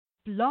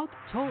Blog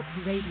Talk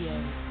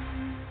Radio.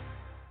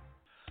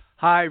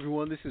 Hi,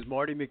 everyone. This is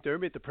Marty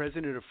McDermott, the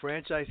president of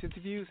Franchise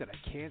Interviews, and I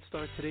can't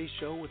start today's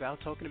show without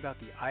talking about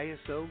the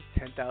ISO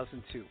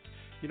 10002.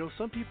 You know,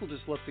 some people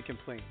just love to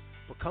complain,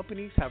 but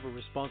companies have a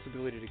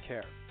responsibility to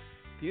care.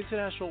 The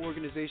International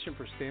Organization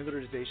for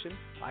Standardization,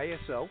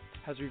 ISO,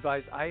 has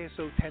revised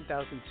ISO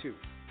 10002,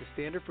 the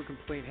standard for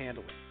complaint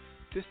handling.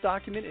 This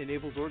document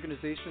enables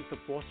organizations to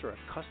foster a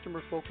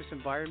customer-focused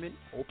environment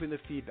open to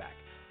feedback,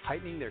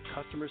 heightening their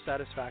customer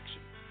satisfaction.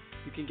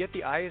 You can get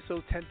the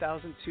ISO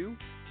 10002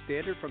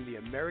 standard from the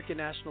American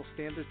National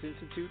Standards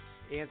Institute,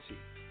 ANSI,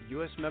 the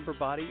U.S. member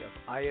body of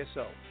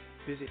ISO.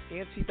 Visit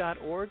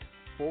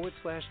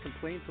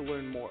ANSI.org/complain to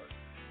learn more.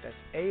 That's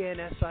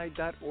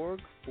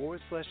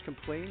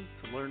ANSI.org/complain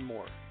to learn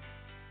more.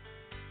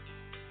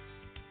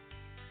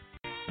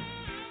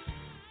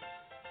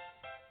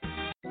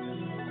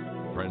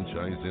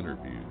 Franchise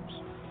Interviews.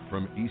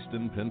 From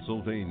Easton,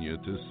 Pennsylvania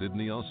to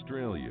Sydney,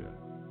 Australia,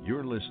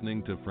 you're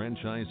listening to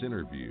Franchise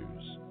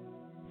Interviews.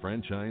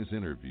 Franchise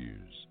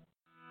Interviews.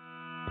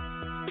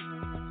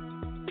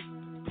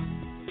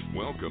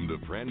 Welcome to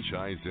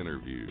Franchise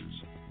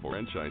Interviews.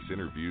 Franchise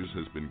Interviews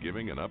has been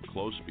giving an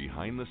up-close,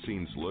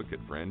 behind-the-scenes look at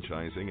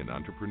franchising and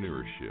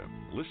entrepreneurship.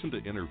 Listen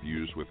to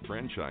interviews with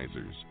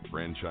franchisers,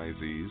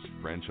 franchisees,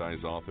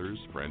 franchise authors,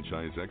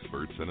 franchise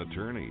experts, and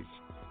attorneys.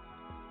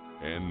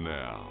 And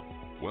now,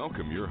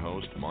 welcome your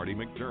host, Marty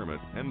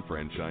McDermott, and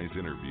Franchise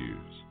Interviews.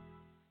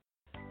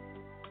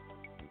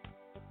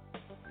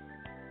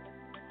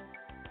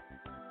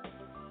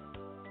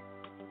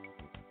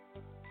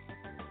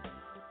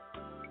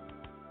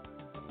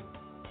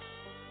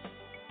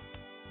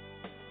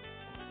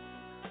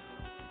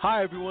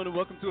 Hi, everyone, and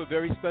welcome to a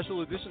very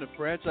special edition of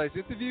Franchise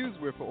Interviews,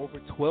 where for over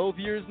 12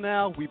 years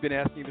now, we've been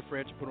asking the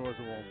entrepreneurs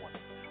one-on-one.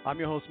 I'm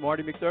your host,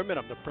 Marty McDermott.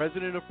 I'm the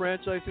president of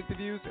Franchise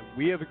Interviews, and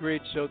we have a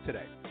great show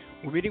today.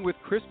 We're meeting with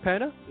Chris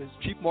Penna, the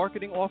Chief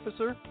Marketing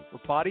Officer for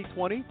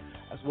Body20,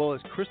 as well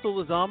as Crystal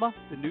Lizama,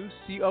 the new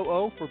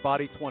COO for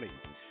Body20.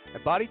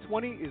 And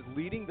Body20 is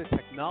leading the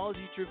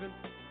technology-driven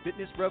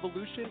fitness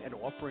revolution and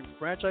offering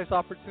franchise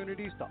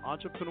opportunities to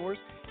entrepreneurs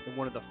in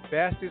one of the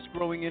fastest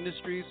growing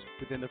industries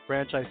within the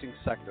franchising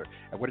sector.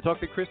 And we're going to talk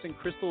to Chris and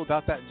Crystal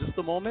about that in just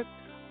a moment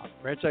on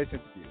Franchise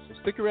Interviews. So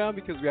stick around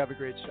because we have a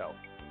great show.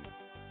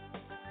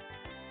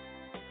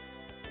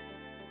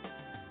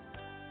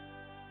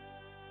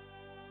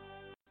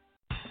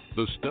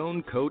 The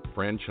Stone Coat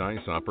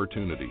Franchise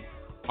Opportunity.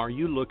 Are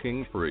you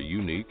looking for a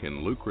unique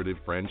and lucrative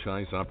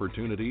franchise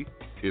opportunity?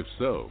 If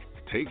so,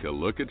 take a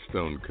look at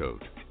Stone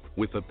Coat.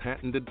 With a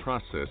patented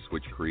process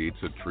which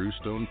creates a true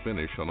stone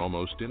finish on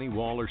almost any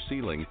wall or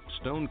ceiling,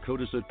 Stone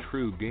Coat is a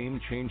true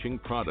game-changing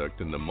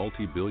product in the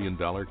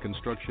multi-billion-dollar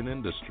construction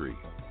industry.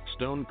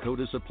 Stone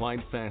Coat is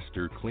applied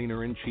faster,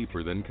 cleaner, and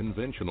cheaper than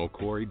conventional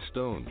quarried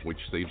stone,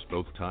 which saves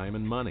both time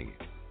and money.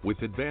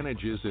 With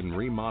advantages in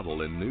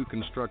remodel and new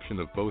construction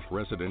of both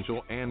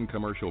residential and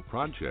commercial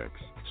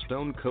projects,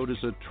 Stone Coat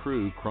is a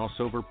true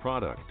crossover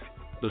product.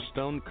 The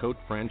Stone Coat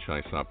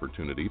franchise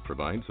opportunity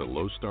provides a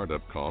low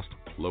startup cost,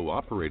 low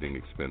operating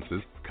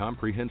expenses,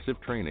 comprehensive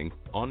training,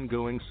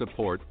 ongoing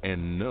support,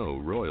 and no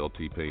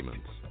royalty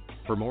payments.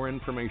 For more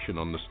information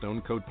on the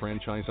Stone Coat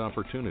franchise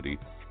opportunity,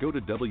 go to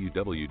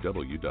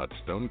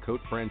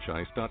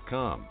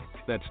www.stonecoatfranchise.com.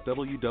 That's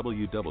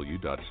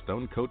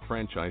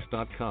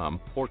www.stonecoatfranchise.com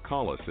or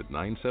call us at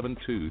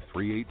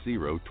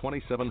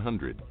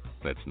 972-380-2700.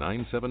 That's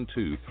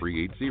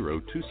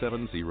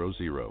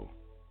 972-380-2700.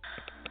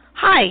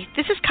 Hi,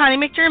 this is Connie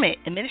McDermott,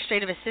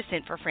 Administrative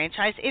Assistant for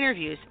Franchise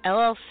Interviews,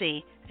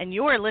 LLC, and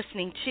you're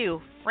listening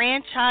to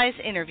Franchise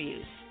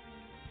Interviews.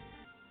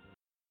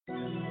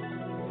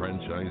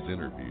 Franchise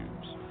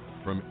Interviews.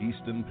 From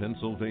Easton,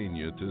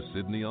 Pennsylvania to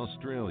Sydney,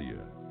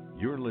 Australia,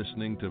 you're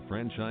listening to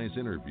Franchise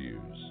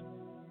Interviews.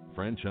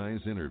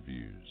 Franchise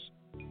Interviews.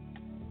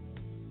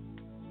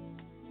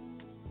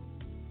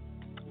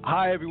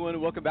 Hi, everyone,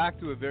 and welcome back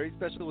to a very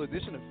special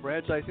edition of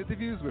Franchise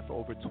Interviews, where for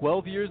over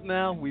 12 years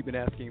now, we've been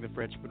asking the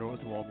entrepreneurs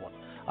one-on-one.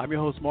 I'm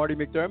your host, Marty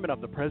McDermott. I'm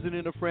the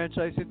president of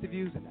Franchise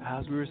Interviews, and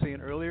as we were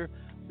saying earlier,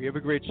 we have a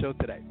great show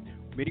today.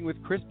 We're meeting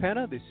with Chris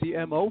Penna, the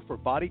CMO for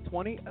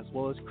Body20, as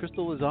well as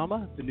Crystal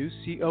Lizama, the new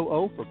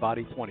COO for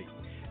Body20.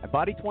 And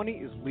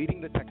Body20 is leading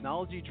the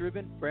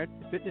technology-driven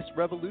fitness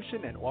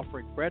revolution and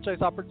offering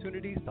franchise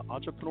opportunities to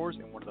entrepreneurs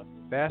in one of the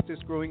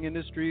fastest-growing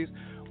industries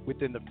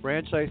within the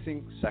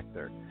franchising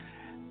sector.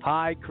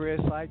 Hi,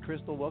 Chris. Hi,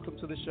 Crystal. Welcome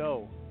to the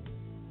show.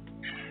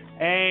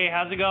 Hey,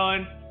 how's it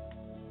going?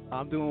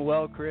 I'm doing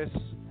well, Chris.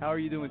 How are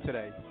you doing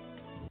today?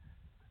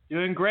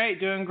 Doing great.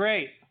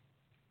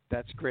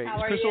 That's great. How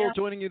Is are Crystal you?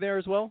 joining you there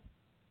as well?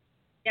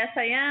 Yes,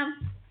 I am.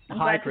 I'm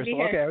Hi, glad to be Crystal.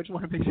 here. Okay, I just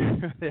want to make sure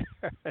you're there.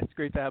 It's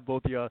great to have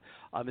both of you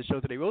on the show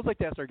today. We always like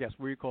to ask our guests,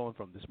 where are you calling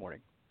from this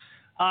morning?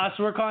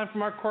 So we're calling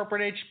from our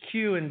corporate HQ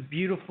in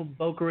beautiful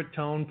Boca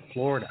Raton,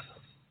 Florida.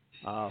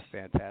 Oh,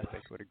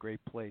 fantastic! What a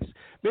great place.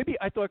 Maybe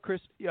I thought,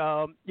 Chris,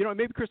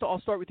 maybe Crystal,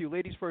 I'll start with you,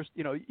 ladies first.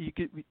 You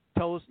could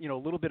tell us, a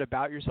little bit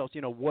about yourselves.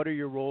 What are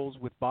your roles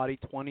with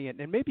Body20,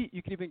 and maybe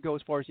you could even go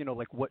as far as,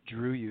 like what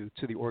drew you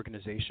to the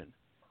organization.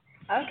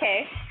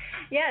 Okay.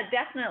 Yeah,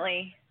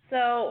 definitely.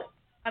 So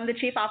I'm the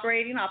Chief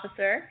Operating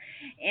Officer,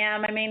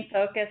 and my main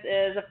focus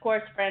is, of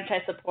course,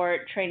 franchise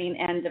support, training,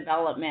 and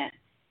development.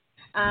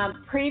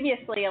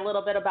 Previously, a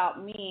little bit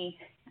about me.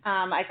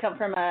 I come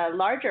from a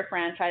larger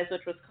franchise,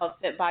 which was called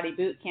Fit Body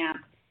Boot Camp,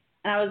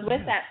 and I was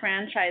with that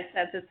franchise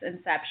since its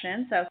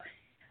inception, so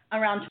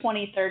around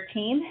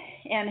 2013,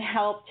 and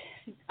helped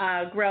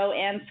grow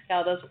and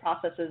scale those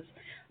processes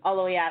all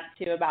the way up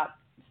to about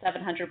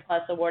 700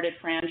 plus awarded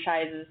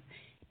franchises.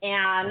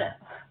 And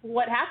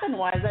what happened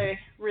was I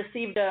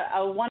received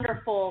a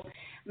wonderful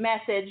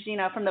message,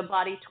 from the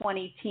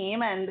Body20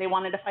 team, and they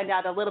wanted to find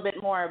out a little bit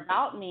more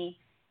about me.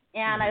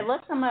 And I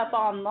looked them up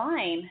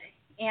online,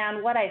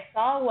 and what I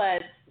saw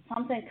was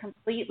something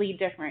completely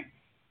different.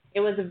 It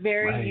was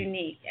very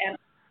unique. And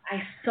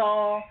I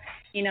saw,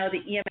 the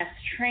EMS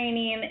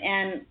training,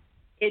 and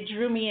it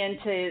drew me in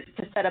to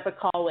set up a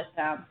call with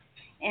them.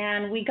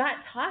 And we got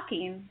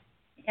talking,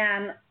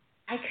 and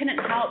I couldn't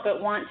help but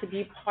want to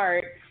be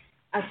part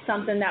of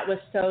something that was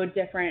so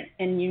different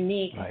and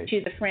unique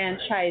to the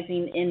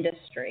franchising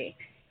industry.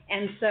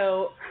 And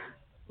so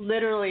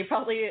literally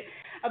probably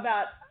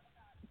about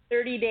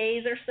 30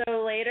 days or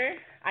so later,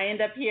 I end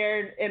up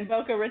here in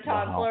Boca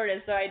Raton,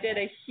 Florida. So I did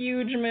a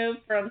huge move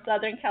from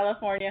Southern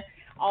California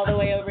all the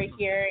way over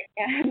here,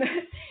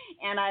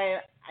 and I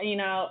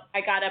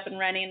got up and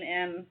running,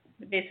 and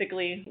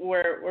basically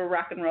we're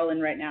rock and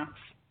rolling right now.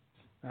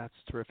 That's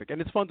terrific,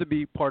 and it's fun to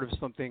be part of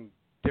something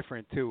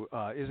different too,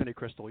 isn't it,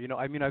 Crystal?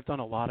 I've done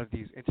a lot of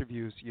these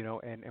interviews,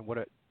 and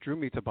what drew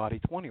me to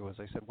Body20 was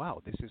I said,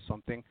 wow, this is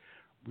something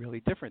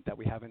really different that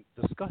we haven't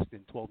discussed in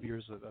 12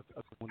 years of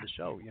doing the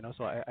show,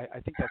 so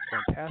I think that's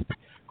fantastic.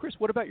 Chris,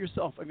 what about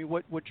yourself?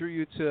 What drew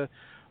you to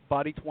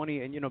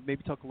Body20, and,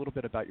 maybe talk a little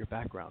bit about your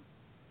background.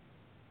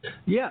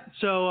 Yeah,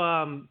 so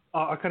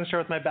I'll kind of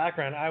start with my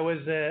background. I was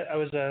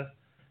a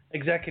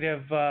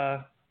executive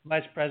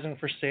vice president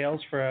for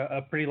sales for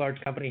a pretty large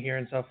company here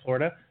in South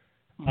Florida.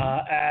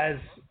 As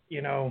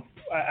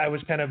I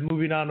was kind of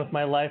moving on with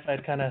my life.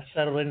 I'd kind of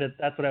settled into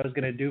that's what I was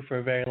going to do for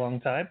a very long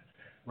time.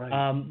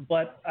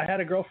 But I had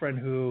a girlfriend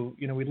who,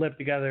 we lived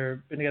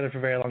together, been together for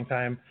a very long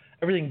time,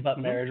 everything but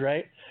marriage,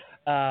 right?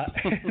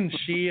 And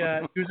she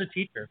was a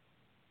teacher,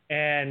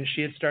 and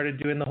she had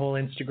started doing the whole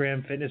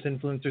Instagram fitness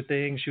influencer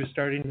thing. She was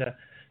starting to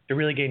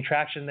really gain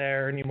traction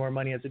there, earning more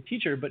money as a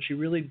teacher, but she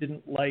really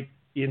didn't like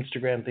the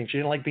Instagram thing. She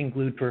didn't like being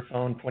glued to her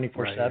phone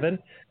 24/7.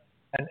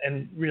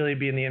 And really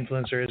being the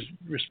influencer is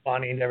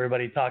responding to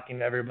everybody, talking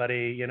to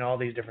everybody, all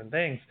these different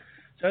things.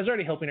 So I was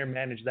already helping her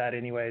manage that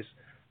anyways,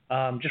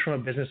 just from a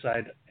business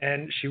side.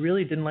 And she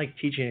really didn't like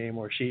teaching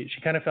anymore. She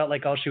kind of felt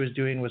like all she was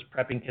doing was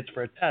prepping kids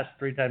for a test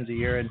 3 times a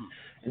year and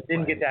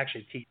didn't get to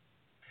actually teach.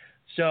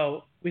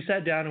 So we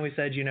sat down and we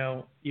said,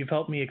 you've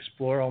helped me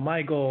explore all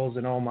my goals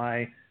and all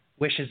my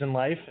wishes in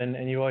life,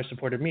 and you always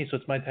supported me, so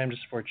it's my time to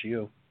support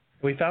you.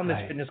 We found this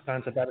fitness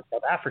concept out of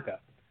South Africa.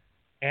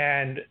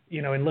 And,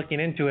 in looking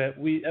into it,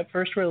 we at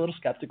first were a little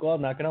skeptical,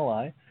 I'm not going to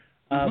lie.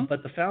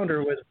 But the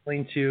founder was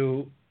willing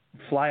to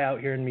fly out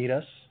here and meet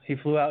us. He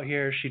flew out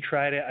here. She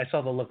tried it. I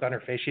saw the look on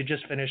her face. She had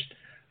just finished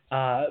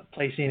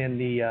placing in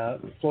the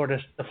Florida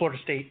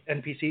State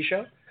NPC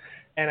show.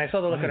 And I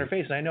saw the look on her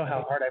face, and I know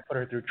how hard I put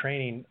her through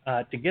training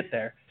to get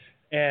there.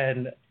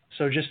 And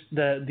so just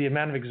the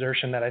amount of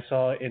exertion that I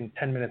saw in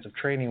 10 minutes of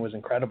training was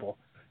incredible.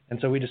 And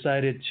so we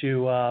decided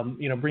to,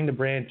 bring the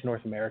brand to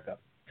North America.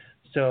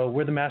 So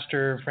we're the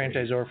master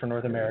franchisor for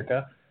North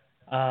America.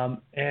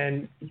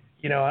 And,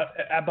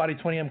 at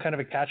Body20, I'm kind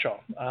of a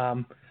catch-all.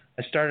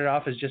 I started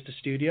off as just a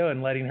studio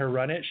and letting her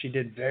run it. She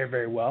did very,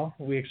 very well.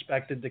 We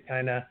expected to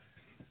kind of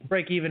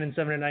break even in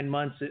 7 to 9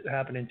 months. It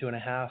happened in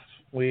 2.5.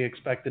 We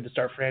expected to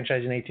start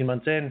franchising 18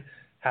 months in.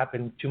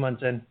 Happened 2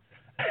 months in.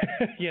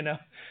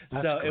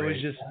 That's so great. It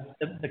was just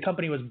the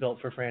company was built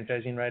for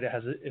franchising, right? It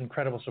has an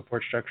incredible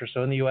support structure.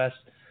 So in the U.S.,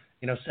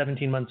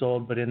 17 months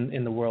old, but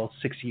in the world,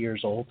 6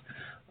 years old.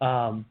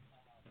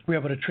 We're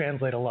able to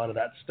translate a lot of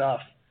that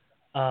stuff.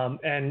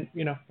 And,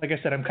 like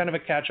I said, I'm kind of a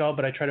catch-all,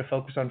 but I try to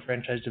focus on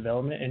franchise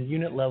development and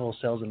unit-level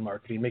sales and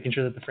marketing, making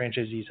sure that the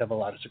franchisees have a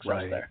lot of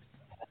success there.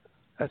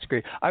 That's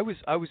great. I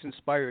was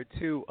inspired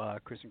too,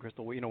 Chris and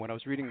Crystal. When I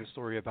was reading the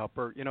story about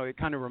Bert, it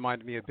kind of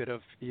reminded me a bit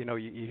of, you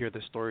hear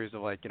the stories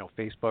of like,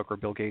 Facebook or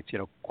Bill Gates,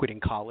 quitting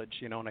college,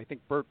 and I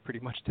think Bert pretty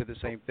much did the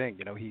same thing.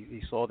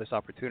 He saw this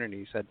opportunity.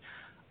 He said,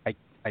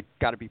 I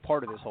got to be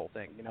part of this whole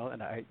thing,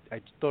 and I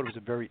thought it was a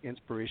very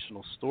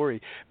inspirational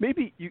story.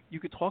 Maybe you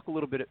could talk a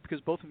little bit,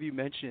 because both of you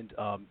mentioned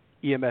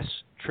EMS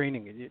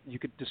training, and you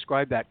could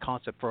describe that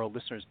concept for our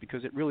listeners,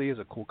 because it really is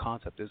a cool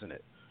concept, isn't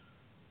it?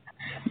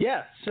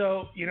 Yeah.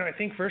 So, I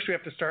think first we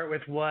have to start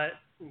with what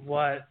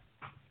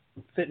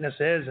fitness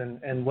is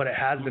and what it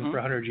has been for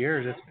 100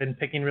 years. It's been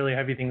picking really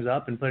heavy things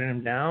up and putting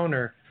them down,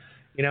 or,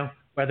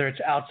 whether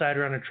it's outside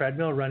or on a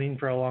treadmill, running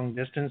for a long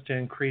distance to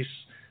increase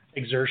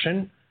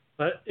exertion.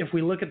 But if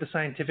we look at the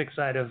scientific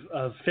side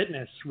of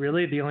fitness,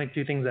 really the only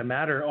two things that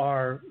matter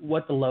are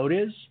what the load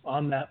is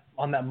on that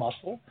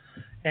muscle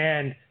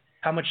and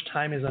how much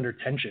time is under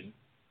tension.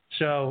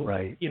 So,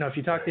 if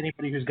you talk to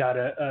anybody who's got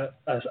a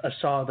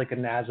solid, like a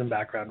NASM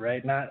background,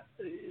 right, not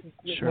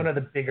one of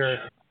the bigger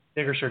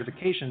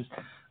certifications,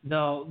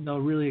 they'll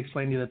really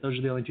explain to you that those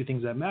are the only two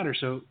things that matter.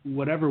 So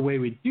whatever way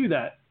we do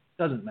that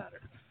doesn't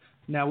matter.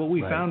 Now, what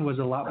we found was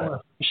a lot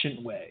more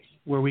efficient way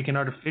where we can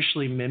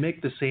artificially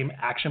mimic the same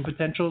action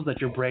potentials that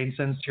your brain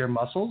sends to your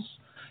muscles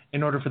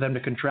in order for them to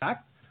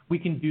contract. We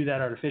can do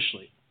that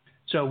artificially.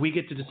 So we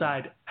get to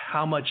decide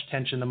how much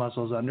tension the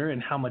muscle is under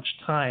and how much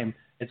time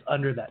it's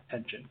under that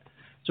tension.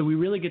 So we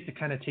really get to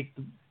kind of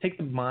take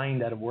the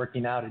mind out of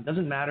working out. It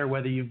doesn't matter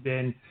whether you've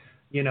been,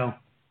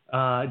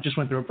 just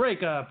went through a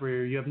breakup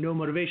or you have no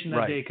motivation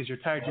that day because you're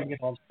tired, you didn't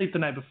get all the sleep the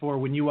night before.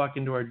 When you walk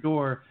into our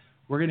door,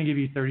 we're going to give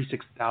you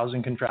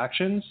 36,000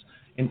 contractions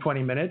in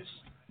 20 minutes,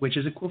 which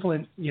is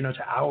equivalent, to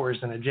hours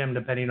in a gym,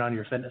 depending on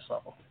your fitness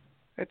level.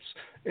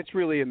 It's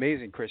really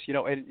amazing, Chris.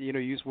 And you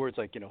use words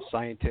like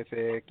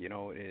scientific,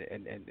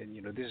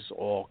 and this is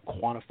all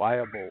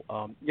quantifiable.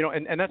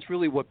 And that's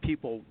really what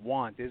people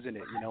want, isn't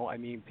it? I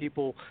mean,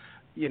 people,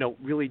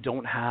 really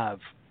don't have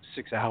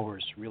 6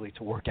 hours really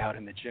to work out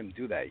in the gym,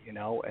 do they?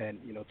 And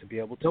to be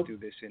able to do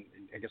this in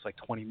I guess like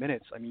 20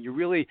 minutes. I mean, you're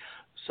really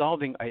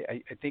solving,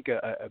 I think,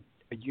 a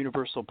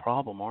universal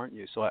problem, aren't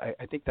you? So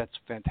I think that's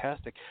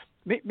fantastic.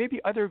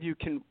 Maybe either of you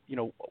can,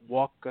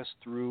 walk us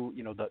through,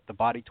 the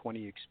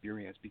Body20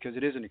 experience, because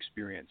it is an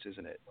experience,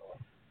 isn't it?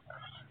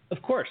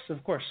 Of course.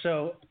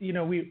 So,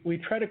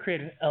 we try to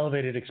create an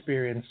elevated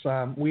experience.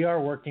 We are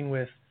working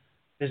with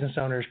business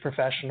owners,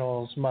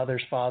 professionals,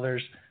 mothers,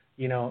 fathers,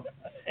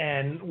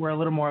 and we're a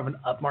little more of an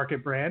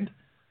upmarket brand.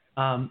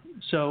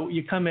 So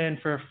you come in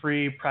for a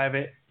free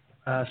private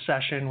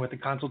session with a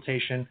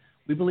consultation.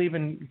 We believe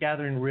in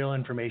gathering real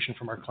information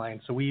from our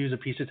clients. So we use a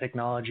piece of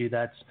technology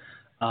that's,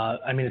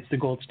 it's the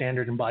gold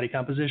standard in body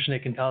composition.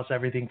 It can tell us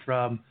everything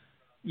from,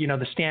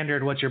 the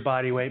standard, what's your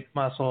body weight,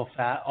 muscle,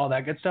 fat, all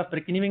that good stuff. But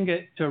it can even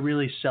get to a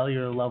really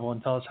cellular level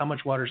and tell us how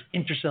much water is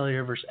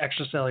intercellular versus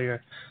extracellular.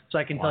 So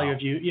I can tell you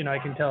if I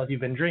can tell if you've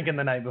been drinking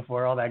the night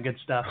before, all that good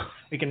stuff.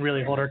 We can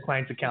really hold our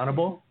clients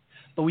accountable.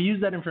 But we use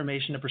that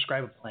information to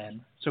prescribe a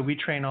plan. So we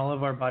train all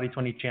of our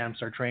Body20 champs,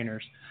 our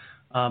trainers,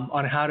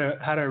 on how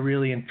to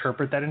really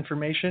interpret that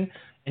information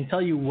and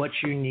tell you what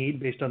you need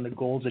based on the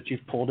goals that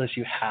you've told us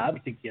you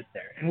have to get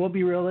there. And we'll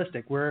be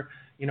realistic. We're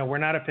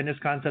not a fitness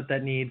concept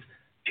that needs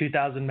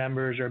 2,000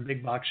 members or a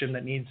big box gym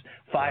that needs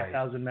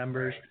 5,000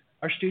 members.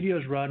 Our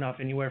studios run off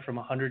anywhere from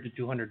 100 to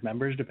 200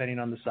 members, depending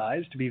on the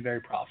size, to be very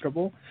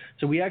profitable.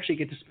 So we actually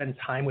get to spend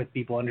time with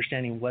people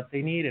understanding what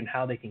they need and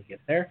how they can get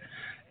there.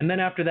 And then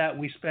after that,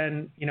 we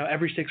spend,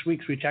 every 6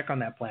 weeks, we check on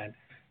that plan.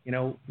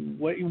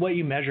 What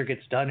you measure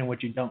gets done and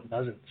what you don't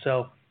doesn't.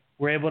 So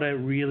we're able to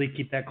really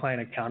keep that client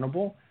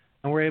accountable,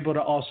 and we're able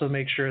to also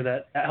make sure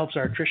that helps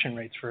our attrition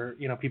rates for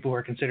people who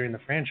are considering the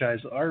franchise.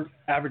 Our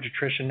average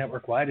attrition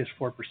network wide is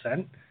 4%,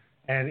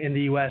 and in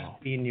the U.S.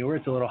 being newer,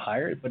 it's a little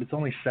higher, but it's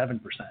only 7%.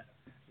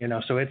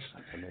 So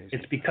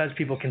it's because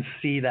people can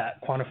see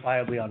that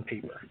quantifiably on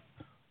paper.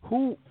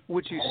 Who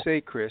would you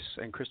say, Chris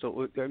and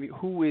Crystal? I mean,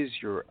 who is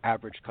your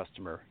average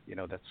customer?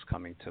 That's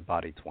coming to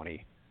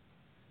Body20.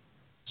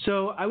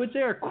 So I would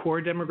say our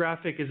core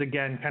demographic is,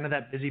 again, kind of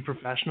that busy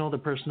professional, the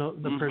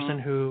person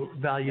who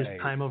values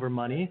time over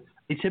money.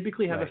 They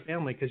typically have a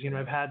family because,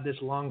 I've had this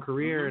long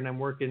career and I'm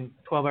working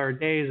 12-hour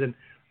days and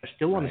I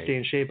still want to stay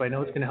in shape. I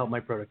know it's going to help my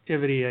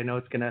productivity. I know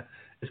it's going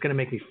to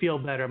make me feel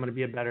better. I'm going to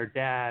be a better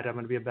dad. I'm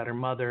going to be a better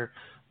mother.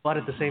 But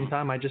at the same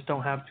time, I just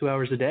don't have 2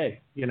 hours a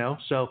day,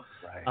 So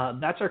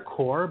that's our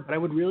core. But I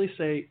would really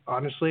say,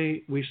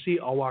 honestly, we see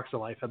all walks of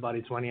life at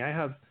Body20. I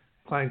have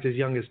clients as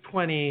young as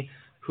 20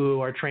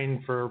 who are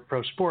trained for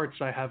pro sports.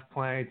 I have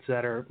clients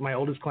my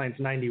oldest client's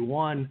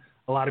 91.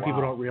 A lot of people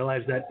don't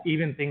realize that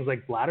even things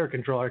like bladder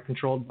control are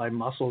controlled by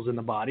muscles in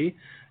the body.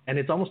 And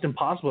it's almost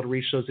impossible to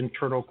reach those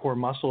internal core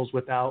muscles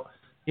without,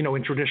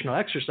 in traditional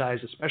exercise,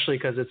 especially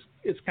because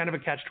it's kind of a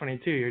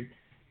catch-22. You're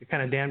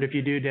kind of damned if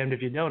you do, damned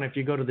if you don't. If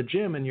you go to the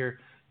gym and your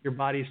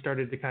body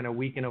started to kind of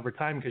weaken over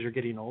time because you're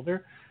getting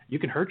older, you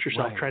can hurt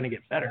yourself trying to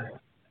get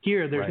better.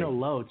 Here, there's no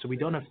load, so we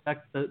don't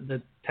affect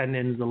the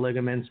tendons, the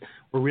ligaments.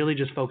 We're really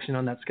just focusing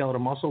on that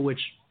skeletal muscle, which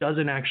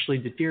doesn't actually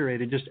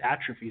deteriorate. It just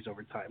atrophies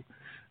over time.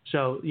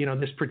 So,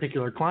 this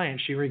particular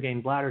client, she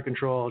regained bladder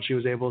control. She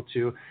was able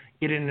to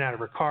get in and out of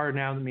her car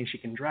now. That means she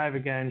can drive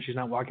again. She's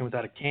not walking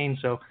without a cane.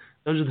 So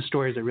those are the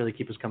stories that really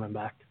keep us coming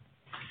back.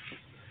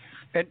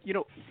 And,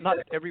 not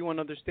everyone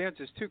understands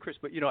this too, Chris,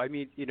 but,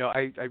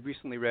 I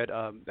recently read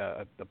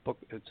the book.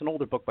 It's an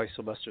older book by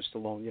Sylvester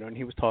Stallone, and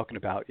he was talking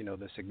about,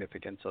 the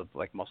significance of,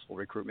 like, muscle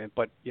recruitment.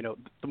 But,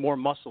 the more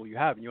muscle you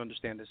have, and you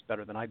understand this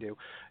better than I do,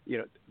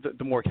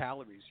 the more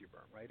calories you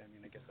burn, right? I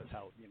mean, I guess that's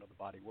how, the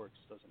body works,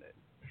 doesn't it?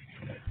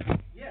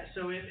 Yeah,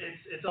 so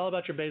it's all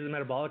about your basal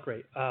metabolic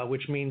rate,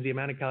 which means the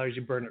amount of calories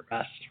you burn at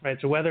rest, right?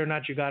 So whether or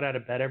not you got out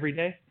of bed every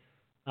day,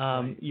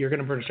 you're going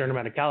to burn a certain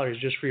amount of calories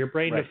just for your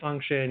brain to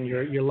function,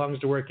 your lungs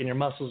to work, and your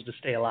muscles to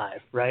stay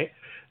alive, right?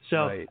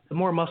 So the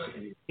more muscle,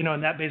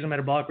 and that basal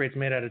metabolic rate is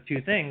made out of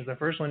two things. The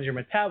first one is your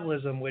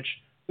metabolism, which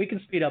we can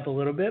speed up a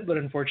little bit, but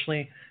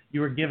unfortunately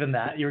you were given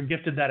that. You were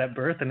gifted that at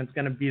birth, and it's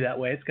going to be that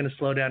way. It's going to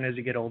slow down as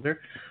you get older.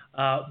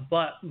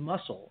 But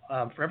muscle,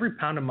 for every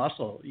pound of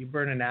muscle, you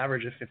burn an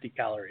average of 50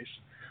 calories.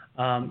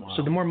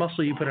 So the more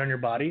muscle you put on your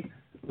body,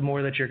 the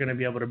more that you're going to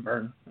be able to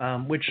burn,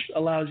 which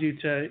allows you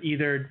to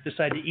either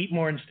decide to eat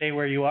more and stay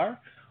where you are,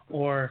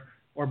 or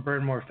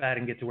burn more fat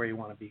and get to where you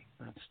want to be.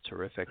 That's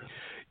terrific.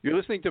 You're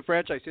listening to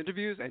Franchise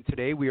Interviews, and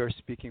today we are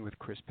speaking with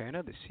Chris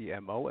Pana, the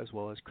CMO, as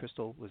well as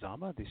Crystal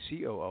Lizama, the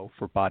COO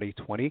for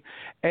Body20.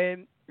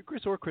 And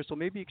Chris or Crystal,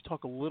 maybe you could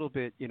talk a little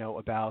bit,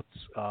 about,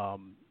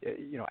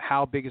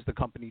 how big is the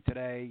company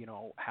today?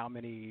 How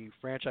many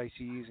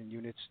franchisees and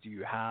units do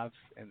you have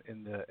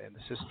in the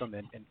system,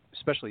 and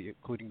especially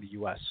including the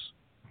U.S.?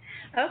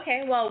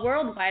 Okay, well,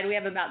 worldwide we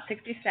have about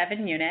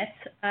 67 units.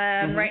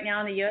 Right now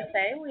in the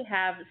USA we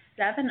have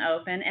 7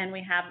 open, and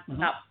we have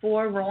about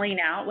 4 rolling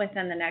out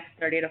within the next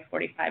 30 to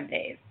 45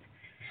 days.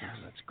 Oh,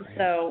 that's great.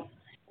 So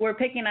we're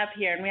picking up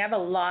here, and we have a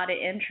lot of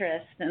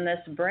interest in this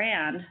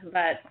brand.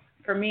 But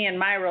for me and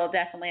my role,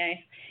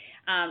 definitely,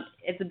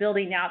 it's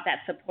building out that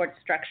support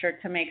structure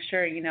to make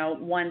sure,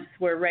 once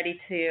we're ready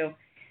to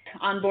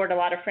onboard a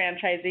lot of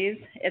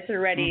franchisees, it's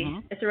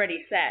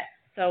already set.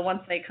 So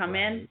once they come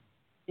in,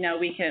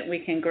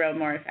 we can grow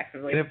more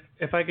effectively. And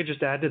if I could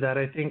just add to that,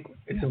 I think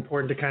it's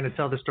important to kind of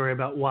tell the story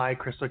about why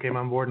Crystal came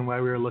on board and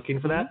why we were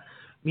looking for that.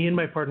 Me and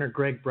my partner,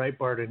 Greg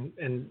Breitbart,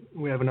 and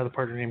we have another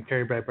partner named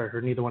Carrie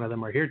Breitbart, neither one of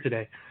them are here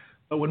today.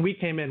 But when we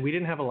came in, we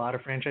didn't have a lot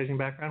of franchising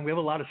background. We have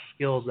a lot of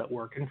skills that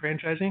work in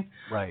franchising.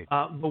 Right.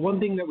 But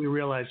one thing that we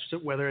realized,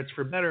 whether it's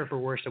for better or for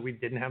worse, that we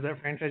didn't have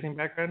that franchising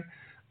background,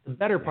 the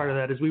better part of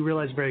that is we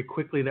realized very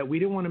quickly that we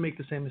didn't want to make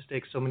the same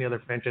mistakes so many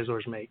other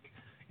franchisors make.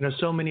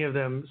 So many of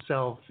them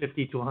sell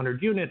 50 to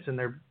 100 units, and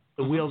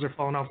the wheels are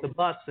falling off the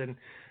bus, and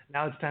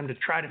now it's time to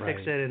try to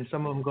fix it, and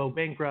some of them go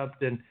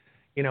bankrupt, and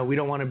we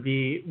don't want to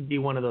be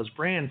one of those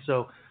brands.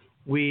 So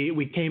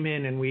we came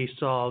in and we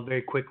saw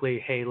very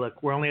quickly, hey,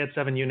 look, we're only at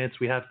 7 units.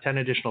 We have 10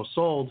 additional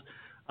sold.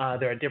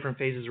 They're at different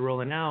phases of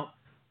rolling out.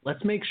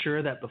 Let's make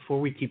sure that before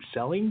we keep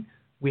selling,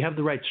 we have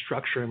the right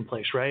structure in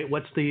place, right?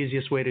 What's the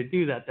easiest way to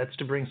do that? That's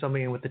to bring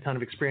somebody in with a ton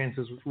of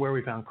experiences, where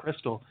we found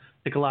Crystal.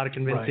 Took a lot of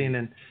convincing,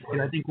 and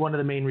I think one of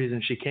the main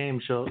reasons she came,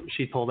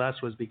 she told us,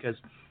 was because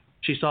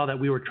she saw that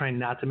we were trying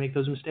not to make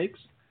those mistakes.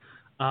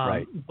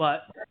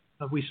 But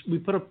we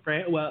put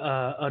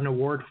an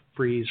award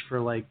freeze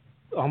for like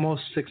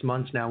almost 6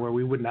 months now, where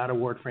we would not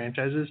award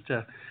franchises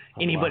to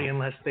anybody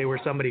unless they were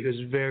somebody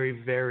who's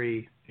very,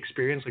 very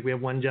experienced. Like we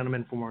have one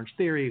gentleman from Orange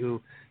Theory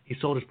who he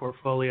sold his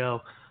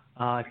portfolio.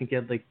 I think he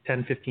had like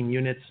 10, 15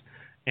 units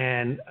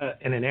and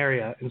in an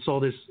area, and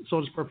sold his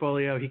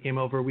portfolio. He came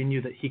over. We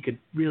knew that he could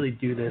really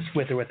do this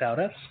with or without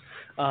us.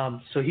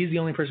 So he's the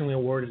only person we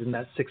awarded in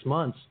that 6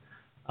 months,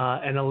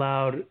 and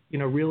allowed,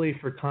 really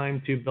for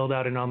time to build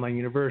out an online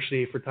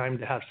university, for time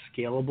to have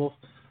scalable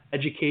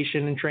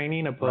education and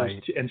training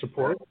and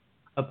support,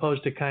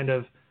 opposed to kind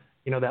of,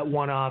 that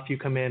one-off, you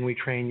come in, we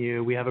train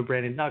you, we have a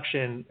brand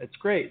induction. It's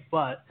great,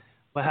 but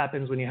what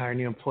happens when you hire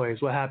new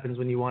employees? What happens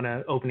when you want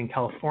to open in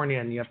California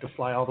and you have to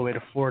fly all the way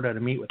to Florida to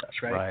meet with us,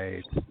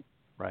 right?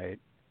 Right.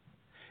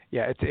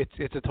 Yeah,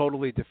 it's a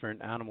totally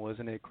different animal,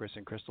 isn't it, Chris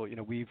and Crystal?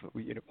 We've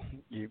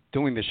you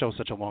doing this show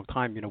such a long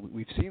time.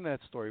 We've seen that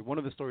story. One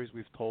of the stories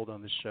we've told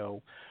on the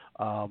show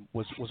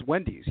was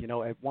Wendy's.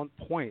 At one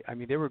point,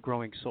 they were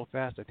growing so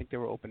fast. I think they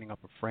were opening up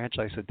a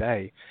franchise a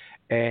day,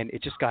 and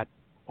it just got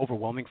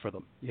overwhelming for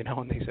them,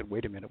 and they said,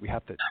 wait a minute, we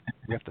have to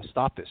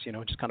stop this,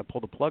 just kind of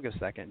pull the plug a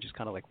second and just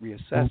kind of like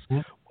reassess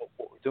what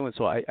we're doing.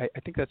 So I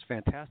think that's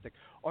fantastic.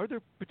 Are there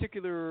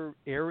particular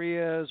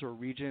areas or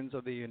regions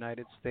of the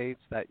United States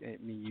that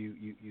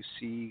you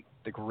see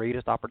the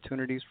greatest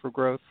opportunities for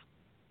growth?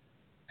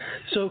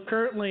 So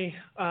currently,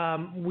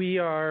 we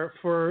are,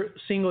 for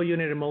single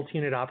unit and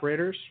multi-unit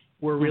operators,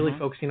 we're really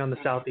focusing on the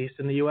Southeast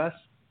in the U.S.,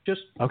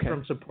 just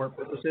from support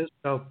purposes.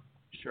 So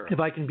if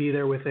I can be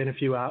there within a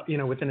few hours,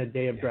 within a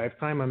day of drive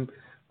time,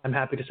 I'm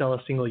happy to sell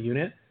a single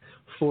unit.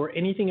 For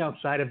anything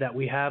outside of that,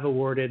 we have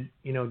awarded,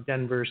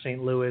 Denver,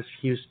 St. Louis,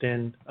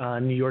 Houston,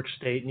 New York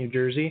State, New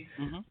Jersey.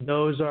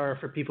 Those are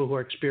for people who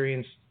are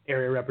experienced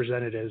area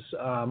representatives,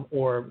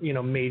 or,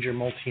 major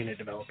multi-unit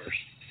developers.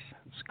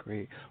 That's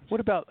great. What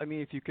about,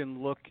 if you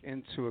can look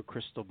into a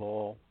crystal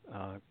ball,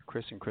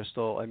 Chris and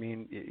Crystal,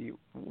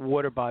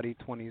 what are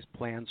Body20's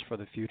plans for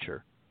the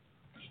future?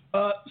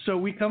 So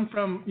we come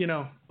from,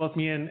 both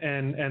me and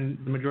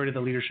the majority of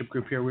the leadership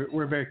group here,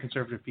 we're very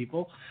conservative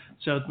people.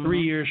 So 3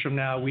 years from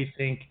now, we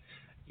think,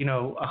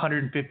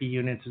 150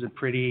 units is a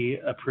pretty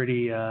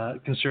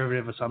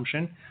conservative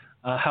assumption.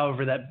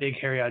 However, that big,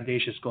 hairy,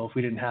 audacious goal, if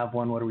we didn't have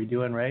one, what are we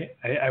doing, right?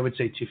 I would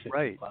say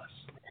 250 plus.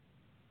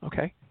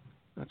 Okay.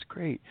 That's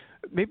great.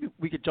 Maybe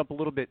we could jump a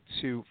little bit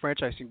to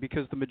franchising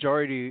because the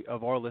majority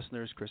of our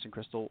listeners, Chris and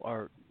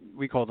Crystal,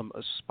 we call them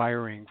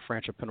aspiring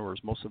entrepreneurs.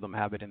 Most of them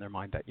have it in their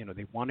mind that,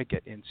 they want to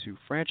get into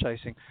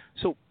franchising.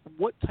 So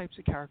what types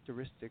of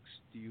characteristics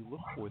do you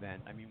look for then?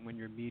 I mean, when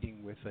you're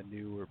meeting with a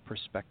new or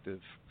prospective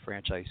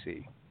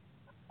franchisee?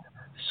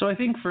 So I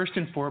think first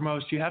and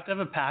foremost, you have to have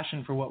a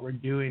passion for what we're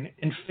doing.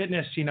 In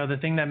fitness, the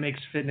thing that makes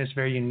fitness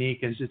very unique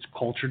is it's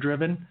culture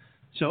driven.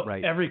 So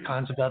every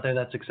concept out there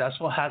that's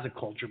successful has a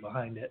culture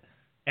behind it.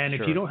 And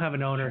if you don't have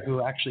an owner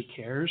who actually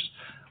cares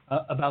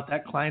about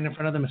that client in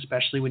front of them,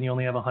 especially when you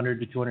only have 100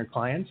 to 200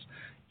 clients,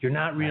 you're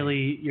not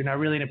really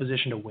in a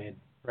position to win,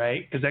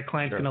 right? Because that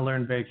client's going to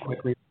learn very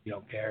quickly if you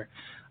don't care.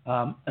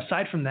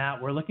 Aside from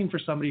that, we're looking for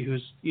somebody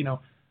who's,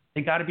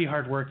 they got to be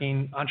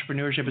hardworking.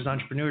 Entrepreneurship is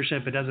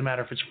entrepreneurship. It doesn't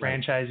matter if it's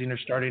franchising or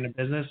starting a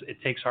business. It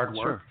takes hard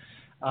work.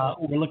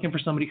 We're looking for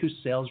somebody who's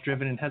sales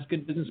driven and has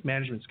good business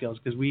management skills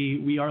because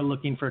we are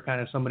looking for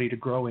kind of somebody to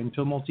grow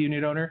into a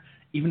multi-unit owner,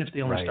 even if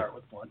they only start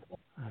with one.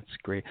 That's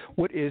great.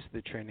 What is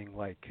the training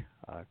like,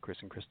 Chris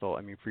and Crystal?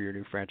 I mean, for your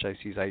new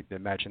franchisees, I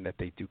imagine that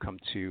they do come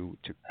to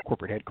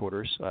corporate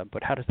headquarters,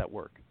 but how does that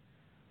work?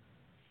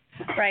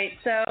 Right.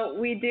 So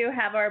we do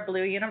have our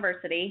Blue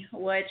University,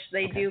 which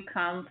they do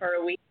come for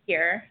a week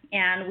here,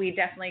 and we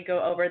definitely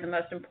go over the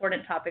most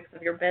important topics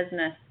of your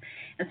business.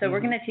 And so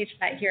we're going to teach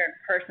that here in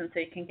person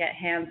so you can get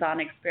hands-on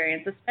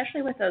experience,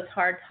 especially with those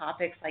hard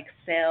topics like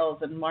sales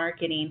and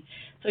marketing.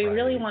 So we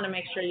really want to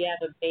make sure you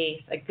have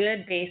a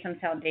good base and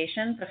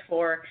foundation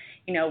before,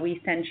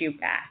 we send you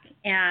back.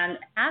 And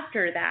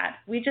after that,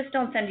 we just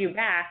don't send you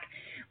back.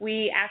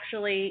 We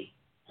actually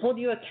hold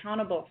you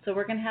accountable. So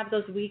we're going to have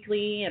those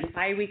weekly and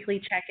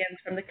bi-weekly check-ins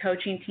from the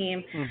coaching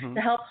team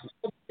to help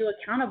hold you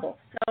accountable.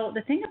 So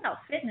the thing about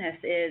fitness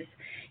is,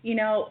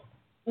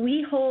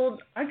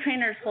 our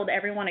trainers hold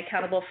everyone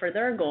accountable for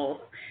their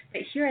goals,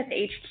 but here at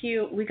the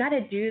HQ, we got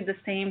to do the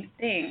same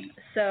thing.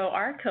 So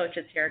our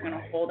coaches here are going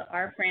to hold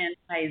our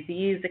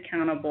franchisees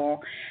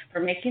accountable for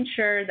making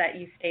sure that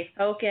you stay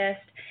focused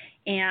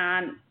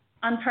and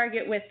on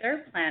target with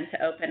their plan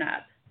to open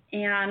up.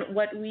 And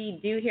what we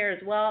do here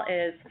as well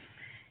is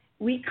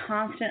we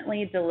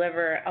constantly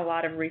deliver a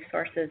lot of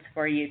resources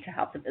for you to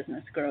help the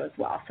business grow as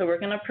well. So we're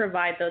going to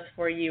provide those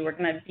for you. We're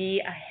going to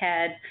be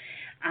ahead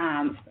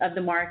of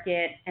the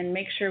market and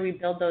make sure we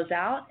build those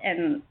out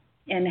and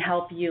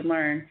help you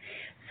learn.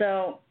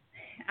 So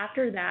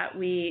after that,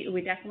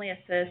 we definitely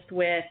assist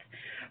with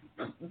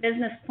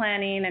business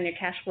planning and your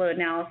cash flow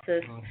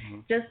analysis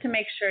just to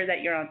make sure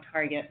that you're on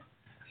target.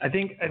 I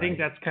think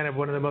that's kind of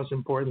one of the most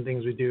important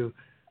things we do.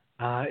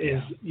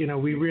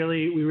 We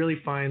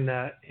really find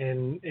that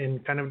in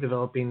kind of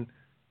developing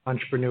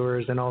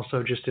entrepreneurs and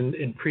also just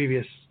in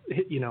previous,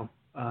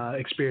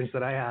 experience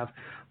that I have,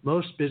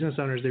 most business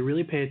owners, they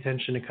really pay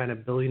attention to kind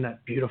of building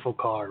that beautiful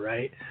car,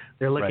 right?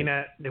 They're looking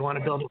they want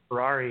to build a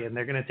Ferrari and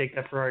they're going to take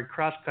that Ferrari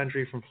cross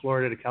country from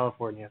Florida to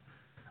California.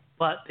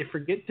 But they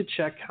forget to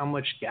check how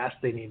much gas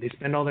they need. They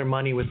spend all their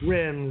money with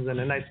rims and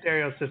a nice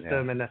stereo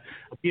system and a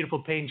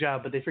beautiful paint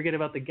job, but they forget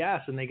about the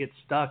gas and they get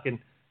stuck. And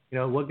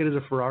what good is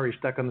a Ferrari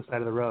stuck on the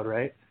side of the road,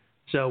 right?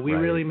 So we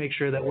really make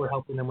sure that we're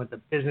helping them with a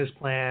business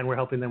plan. We're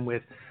helping them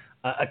with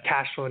a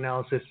cash flow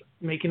analysis,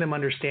 making them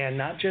understand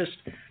not just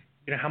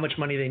how much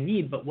money they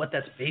need, but what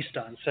that's based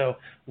on. So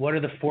what are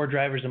the 4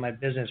 drivers of my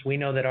business? We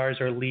know that ours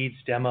are leads,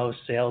 demos,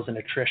 sales, and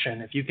attrition.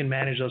 If you can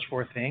manage those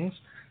 4 things,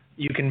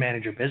 you can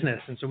manage your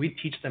business. And so we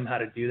teach them how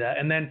to do that.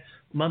 And then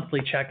monthly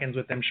check-ins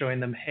with them, showing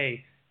them,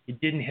 hey, you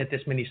didn't hit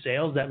this many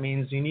sales. That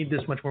means you need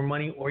this much more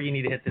money, or you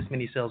need to hit this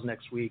many sales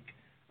next week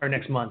or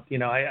next month.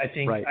 I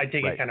think I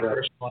take it kind of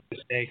personal to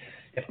say,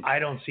 if I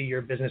don't see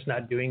your business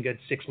not doing good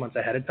 6 months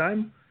ahead of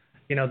time,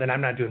 then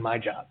I'm not doing my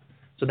job.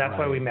 So that's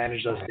why we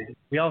manage those things.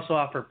 We also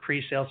offer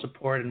pre-sale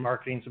support and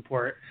marketing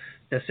support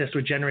to assist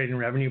with generating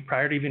revenue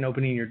prior to even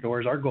opening your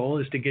doors. Our goal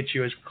is to get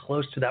you as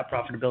close to that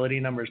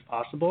profitability number as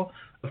possible.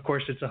 Of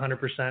course, it's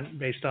 100%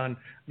 based on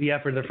the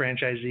effort of the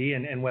franchisee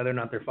and whether or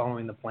not they're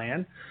following the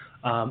plan.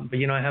 But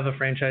I have a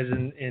franchise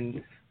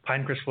in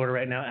Pinecrest, Florida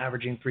right now,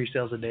 averaging 3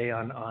 sales a day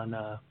on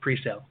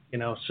pre-sale.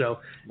 So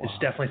it's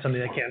definitely something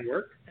that can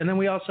work. And then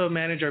we also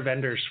manage our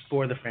vendors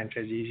for the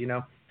franchisees.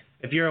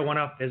 If you're a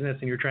one-off business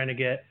and you're trying to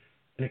get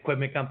an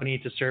equipment company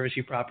to service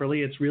you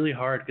properly, it's really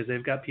hard because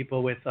they've got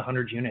people with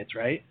 100 units,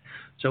 right?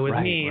 So with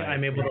me,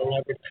 I'm able to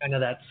leverage kind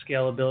of that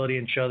scalability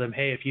and show them,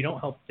 hey, if you don't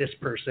help this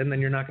person,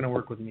 then you're not going to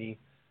work with me.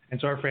 And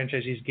so our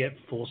franchisees get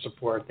full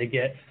support. They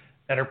get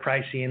better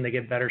pricing, they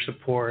get better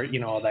support,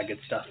 all that good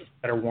stuff,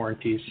 better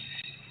warranties.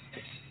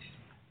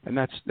 And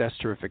that's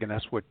terrific, and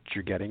that's what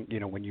you're getting.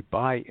 When you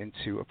buy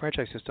into a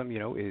franchise system,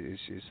 is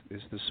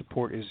the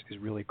support is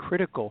really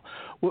critical.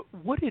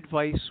 What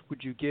advice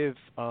would you give?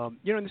 And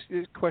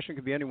this question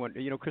could be anyone.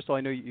 Crystal, I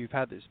know you've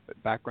had this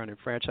background in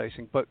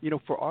franchising, but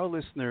for our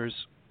listeners,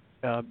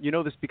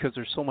 this because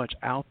there's so much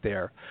out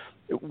there.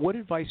 What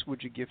advice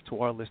would you give to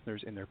our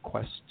listeners in their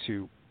quest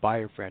to buy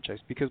a franchise?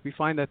 Because we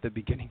find that the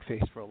beginning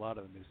phase for a lot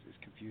of them is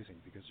confusing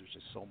because there's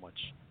just so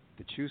much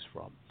to choose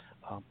from.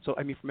 So,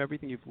 I mean, from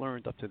everything you've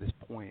learned up to this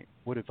point,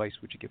 what advice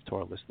would you give to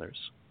our listeners?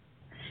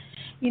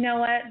 You know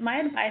what? My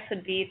advice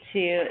would be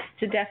to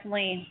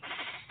definitely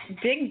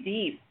dig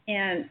deep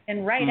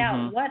and write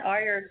out what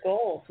are your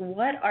goals?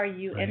 What are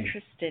you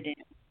interested in?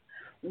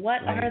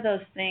 What are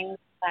those things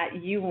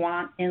that you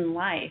want in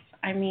life?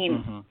 I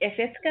mean, if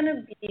it's going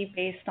to be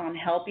based on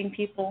helping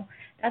people,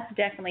 that's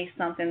definitely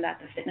something that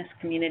the fitness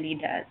community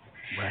does.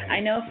 I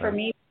know for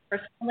me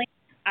personally,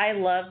 I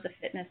love the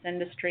fitness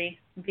industry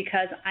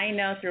because I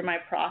know through my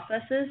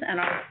processes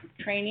and our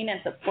training and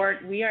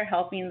support, we are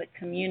helping the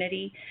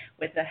community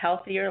with a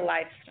healthier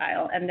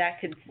lifestyle, and that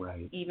could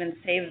even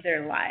save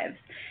their lives.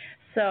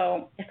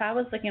 So if I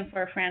was looking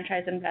for a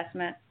franchise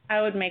investment,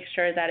 I would make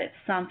sure that it's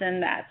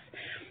something that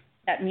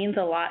means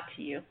a lot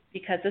to you,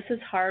 because this is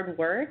hard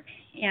work,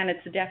 and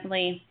it's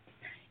definitely,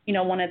 you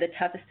know, one of the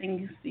toughest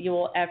things you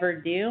will ever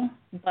do,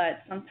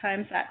 but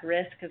sometimes that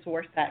risk is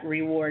worth that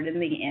reward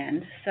in the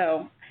end.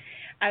 So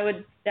I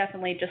would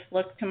definitely just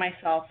look to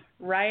myself,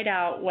 write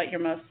out what you're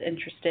most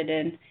interested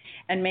in,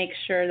 and make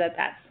sure that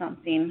that's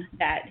something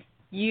that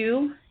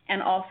you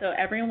and also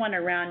everyone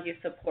around you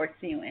supports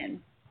you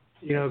in.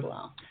 You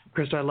know,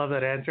 Krista, I love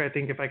that answer. I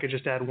think if I could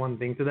just add one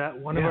thing to that,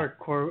 one of our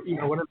core,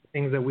 one of the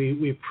things that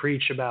we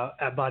preach about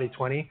at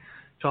Body20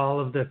 to all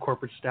of the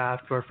corporate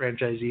staff, to our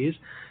franchisees,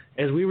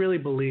 is we really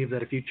believe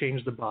that if you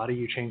change the body,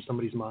 you change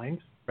somebody's mind,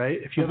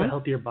 right? If you have a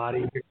healthier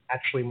body, you're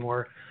actually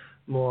more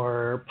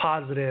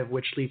positive,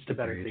 which leads to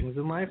better things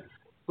in life.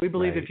 We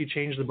believe if you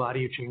change the body,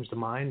 you change the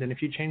mind, and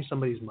if you change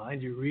somebody's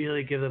mind, you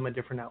really give them a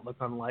different outlook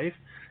on life,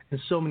 and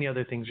so many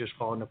other things just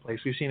fall into place.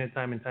 We've seen it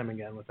time and time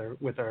again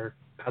with our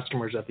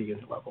customers at the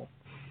unit level.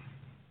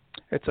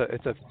 It's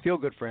a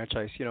feel-good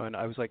franchise, you know, and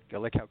I like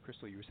how,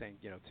 Crystal, you were saying,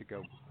 you know, to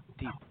go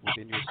deep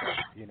within yourself,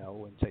 you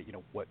know, and say, you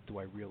know, what do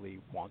I really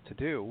want to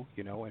do,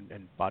 you know,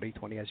 and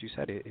Body20, as you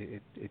said,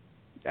 it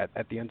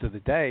at the end of the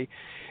day,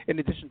 in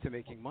addition to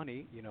making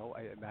money, you know,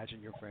 I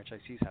imagine your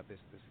franchisees have this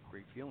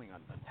great feeling on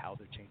how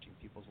they're changing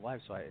people's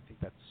lives. So I think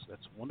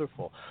that's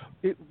wonderful.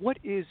 What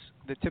is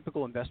the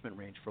typical investment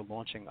range for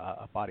launching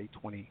a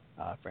Body20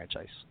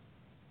 franchise?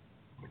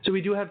 So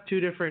we do have two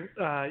different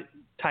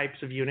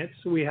types of units.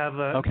 We have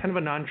kind of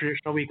a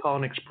non-traditional we call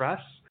an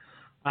express,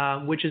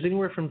 which is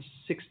anywhere from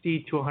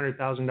 $60,000 to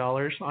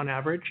 $100,000 on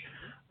average.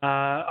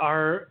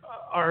 Our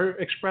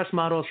express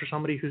model is for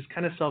somebody who's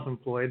kind of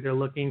self-employed. They're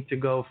looking to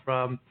go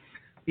from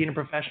being a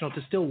professional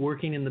to still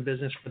working in the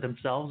business for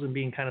themselves and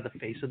being kind of the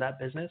face of that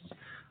business.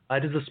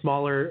 It is a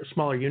smaller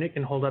unit,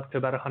 can hold up to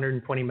about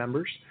 120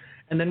 members.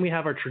 And then we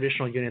have our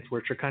traditional units,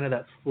 which are kind of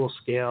that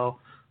full-scale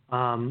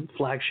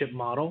flagship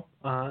model.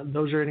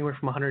 Those are anywhere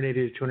from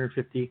 180 to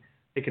 250.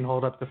 They can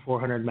hold up to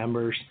 400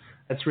 members.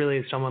 That's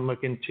really someone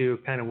looking to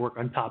kind of work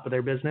on top of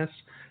their business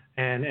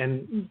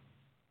and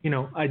you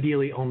know,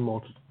 ideally own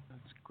multiple.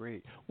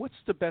 Great. What's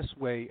the best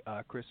way,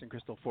 Chris and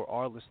Crystal, for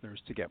our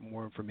listeners to get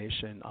more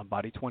information on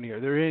Body20? Are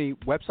there any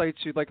websites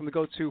you'd like them to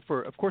go to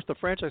for, of course, the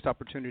franchise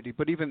opportunity,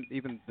 but even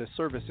the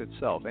service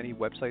itself? Any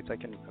websites I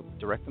can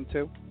direct them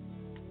to?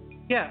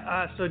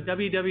 Yeah, so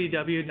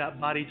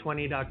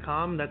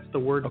www.body20.com. That's the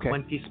word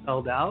 20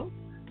 spelled out.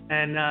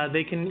 And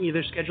they can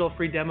either schedule a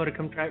free demo to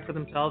come try it for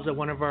themselves at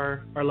one of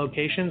our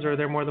locations, or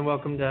they're more than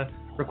welcome to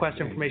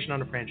request information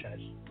on a franchise.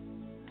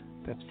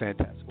 That's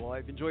fantastic. Well,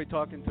 I've enjoyed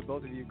talking to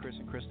both of you, Chris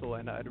and Crystal,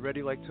 and I'd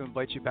really like to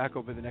invite you back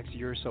over the next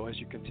year or so as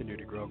you continue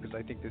to grow, because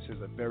I think this is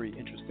a very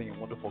interesting and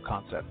wonderful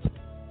concept.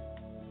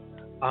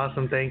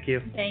 Awesome. Thank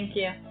you. Thank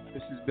you.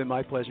 This has been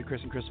my pleasure,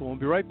 Chris and Crystal. We'll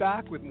be right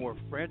back with more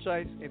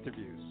franchise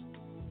interviews.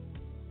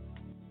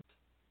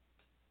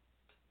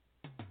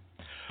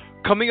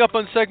 Coming up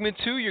on segment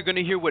 2, you're going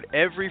to hear what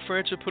every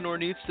franchipreneur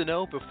needs to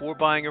know before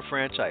buying a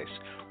franchise.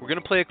 We're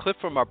going to play a clip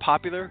from our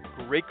popular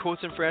Great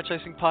Quotes in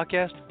Franchising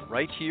podcast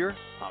right here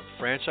on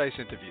Franchise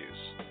Interviews.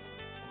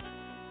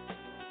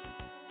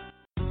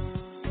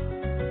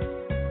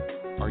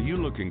 Are you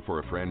looking for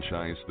a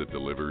franchise that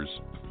delivers?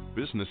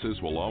 Businesses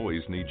will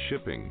always need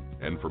shipping,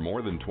 and for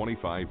more than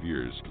 25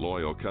 years,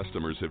 loyal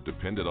customers have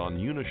depended on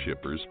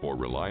Unishippers for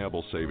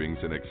reliable savings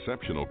and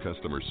exceptional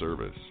customer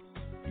service.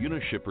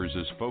 Unishippers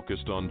is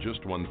focused on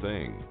just one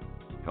thing: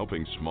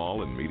 helping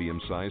small and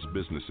medium-sized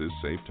businesses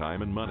save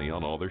time and money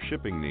on all their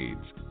shipping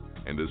needs.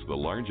 And as the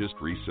largest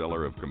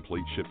reseller of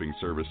complete shipping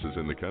services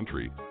in the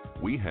country,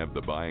 we have the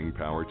buying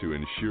power to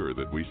ensure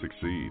that we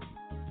succeed.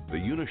 The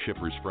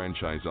Unishippers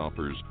franchise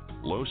offers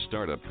low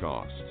startup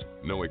costs,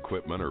 no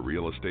equipment or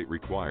real estate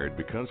required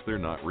because they're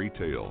not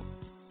retail,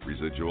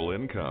 residual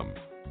income,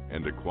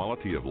 and a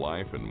quality of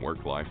life and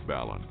work-life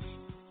balance.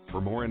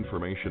 For more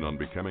information on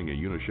becoming a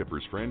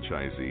Unishippers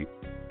franchisee,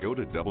 go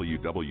to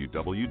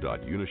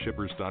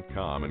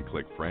www.unishippers.com and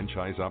click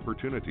Franchise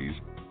Opportunities,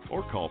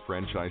 or call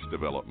Franchise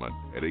Development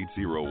at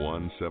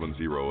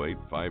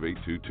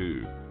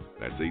 801-708-5822.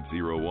 That's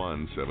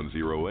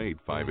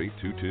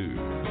 801-708-5822.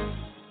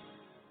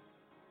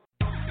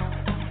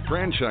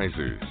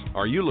 Franchisers,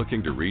 are you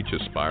looking to reach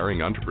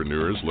aspiring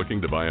entrepreneurs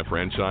looking to buy a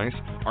franchise?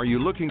 Are you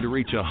looking to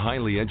reach a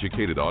highly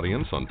educated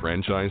audience on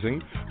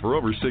franchising? For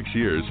over 6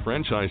 years,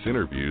 Franchise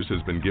Interviews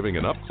has been giving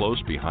an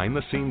up-close,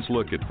 behind-the-scenes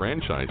look at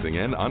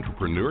franchising and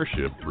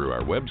entrepreneurship through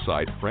our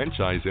website,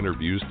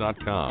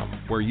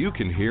 franchiseinterviews.com, where you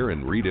can hear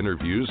and read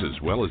interviews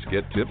as well as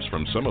get tips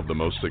from some of the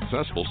most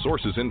successful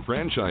sources in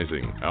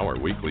franchising. Our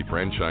weekly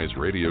franchise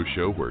radio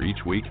show where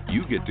each week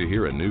you get to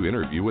hear a new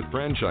interview with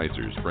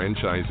franchisers,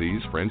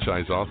 franchisees,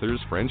 franchise authors,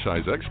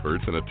 franchise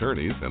experts, and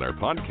attorneys, and our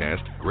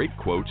podcast, Great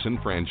Quotes in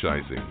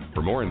Franchising.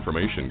 For more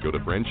information, go to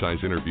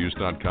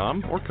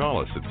franchiseinterviews.com or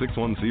call us at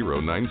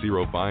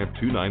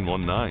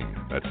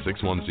 610-905-2919. That's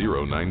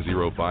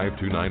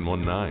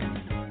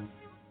 610-905-2919.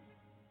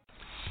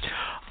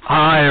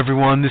 Hi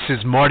everyone, this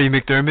is Marty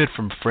McDermott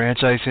from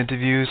Franchise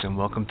Interviews, and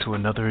welcome to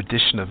another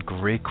edition of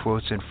Great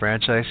Quotes in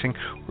Franchising,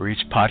 where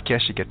each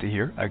podcast you get to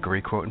hear a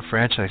great quote in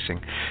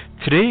franchising.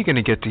 Today you're going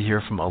to get to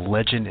hear from a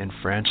legend in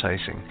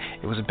franchising.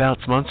 It was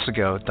about months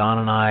ago, Don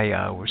and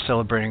I were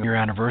celebrating our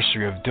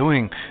anniversary of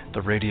doing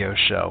the radio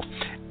show,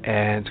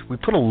 and we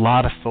put a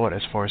lot of thought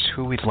as far as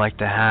who we'd like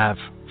to have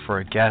for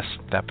a guest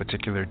that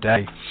particular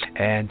day,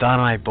 and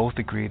Don and I both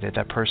agreed that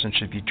that person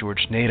should be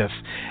George Nadeff,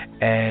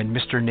 and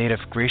Mr.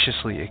 Nadeff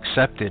graciously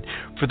accepted.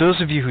 For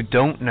those of you who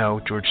don't know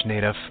George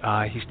Nadeff,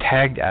 he's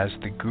tagged as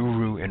the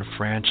guru in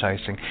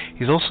franchising.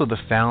 He's also the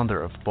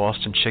founder of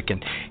Boston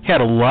Chicken. He had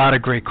a lot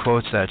of great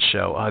quotes that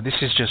show.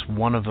 This is just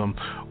one of them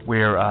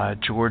where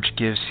George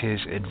gives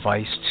his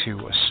advice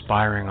to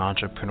aspiring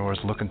entrepreneurs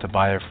looking to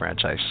buy a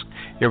franchise.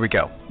 Here we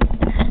go.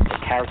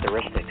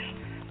 Characteristics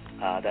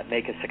that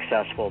make a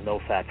successful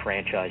no-fat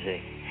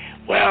franchisee?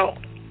 Well,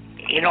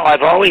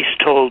 I've always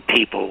told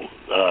people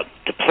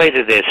to play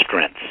to their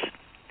strengths.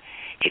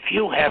 If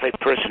you have a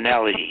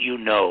personality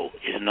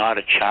is not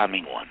a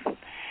charming one,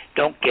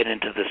 don't get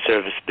into the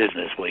service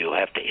business where you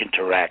have to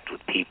interact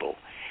with people,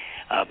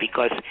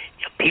 because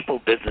people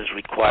business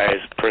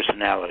requires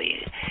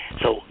personality.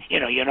 So,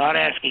 you're not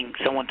asking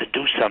someone to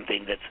do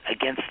something that's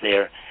against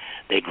their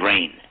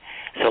grain.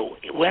 So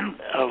when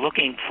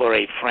looking for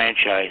a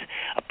franchise,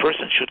 a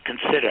person should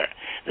consider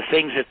the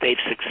things that they've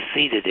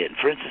succeeded in.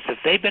 For instance,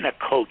 if they've been a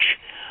coach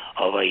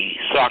of a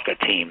soccer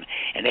team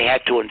and they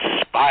had to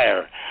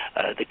inspire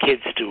the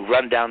kids to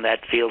run down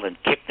that field and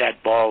kick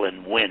that ball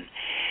and win,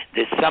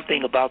 there's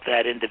something about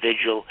that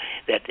individual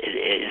that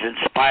is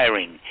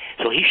inspiring.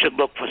 So he should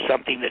look for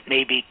something that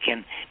maybe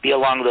can be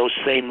along those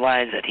same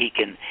lines, that he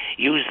can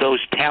use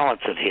those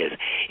talents of his.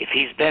 If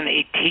he's been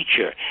a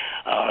teacher,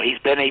 he's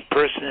been a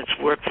person that's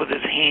worked with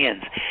his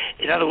hands.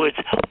 In other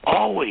words,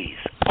 always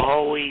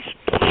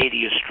play to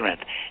your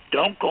strength.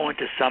 Don't go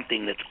into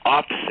something that's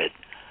opposite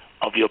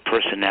of your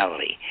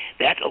personality.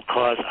 That will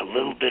cause a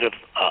little bit of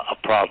a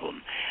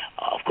problem.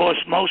 Of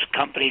course, most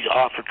companies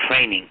offer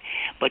training,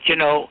 but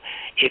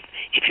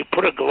if you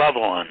put a glove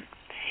on,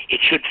 it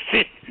should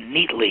fit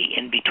neatly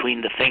in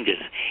between the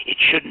fingers. It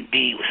shouldn't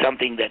be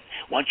something that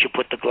once you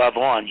put the glove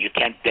on, you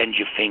can't bend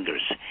your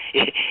fingers.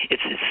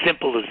 It's as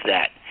simple as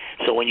that.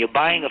 So when you're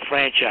buying a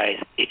franchise,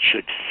 it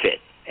should fit.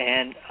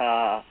 And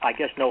I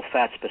guess no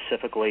fat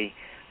specifically,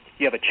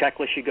 you have a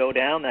checklist you go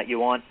down that you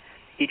want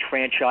each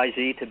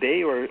franchisee to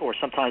be, or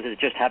sometimes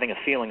it's just having a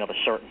feeling of a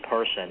certain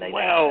person?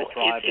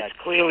 It's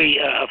clearly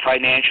a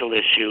financial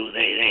issue.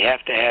 They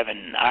have to have,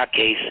 in our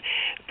case,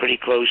 pretty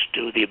close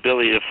to the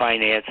ability to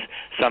finance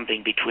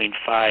something between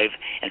 $500,000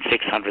 and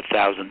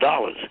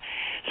 $600,000.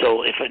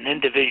 So if an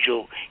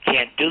individual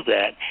can't do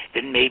that,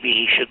 then maybe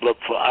he should look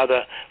for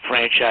other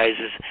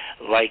franchises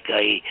like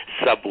a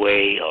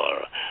Subway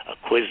or a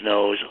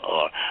Quiznos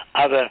or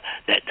other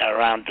that are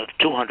around the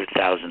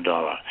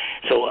 $200,000.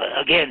 So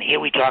again, here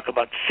we talk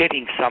about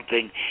fitting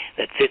something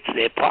that fits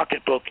their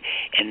pocketbook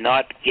and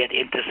not get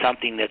into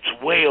something that's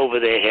way over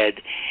their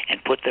head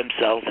and put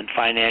themselves in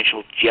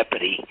financial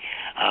jeopardy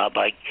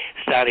by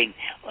starting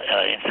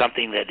in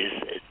something that is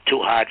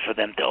too hard for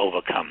them to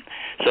overcome.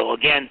 So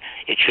again,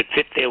 it should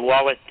fit their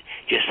wallet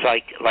just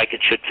like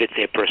it should fit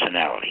their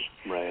personality.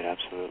 Right,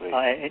 absolutely.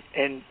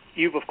 And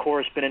you've, of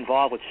course, been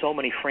involved with so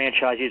many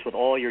franchisees with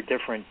all your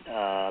different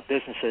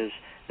businesses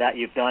that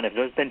you've done. Have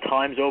there been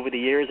times over the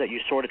years that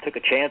you sort of took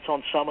a chance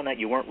on someone that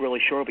you weren't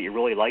really sure, but you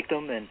really liked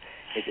them, and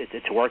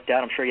it's worked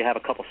out? I'm sure you have a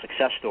couple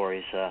success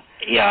stories.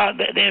 Yeah,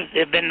 there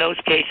have been those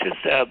cases,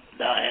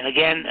 and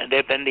again,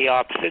 they've been the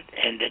opposite.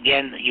 And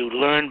again, you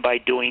learn by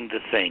doing the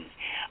thing.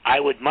 I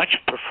would much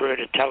prefer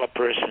to tell a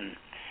person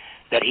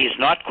that he's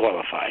not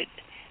qualified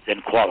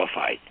than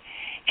qualified.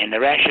 And the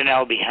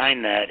rationale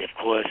behind that, of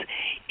course,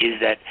 is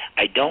that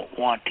I don't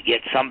want to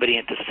get somebody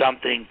into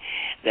something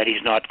that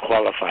he's not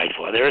qualified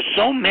for. There are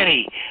so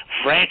many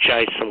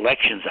franchise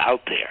selections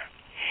out there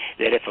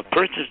that if a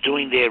person's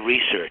doing their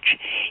research,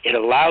 it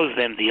allows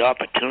them the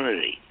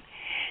opportunity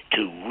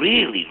to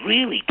really,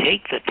 really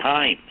take the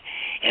time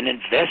and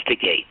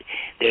investigate.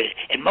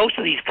 And most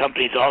of these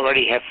companies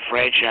already have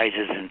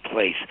franchises in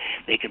place.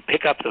 They can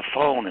pick up the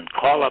phone and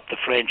call up the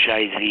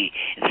franchisee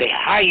and say,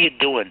 how you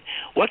doing?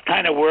 What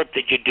kind of work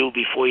did you do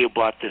before you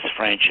bought this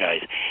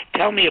franchise?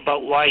 Tell me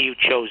about why you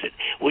chose it.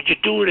 Would you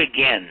do it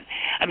again?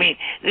 I mean,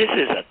 this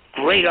is a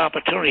great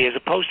opportunity as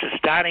opposed to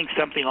starting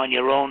something on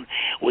your own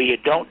where you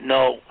don't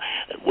know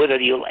whether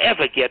you'll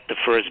ever get the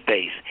first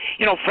base.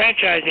 You know,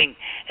 franchising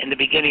in the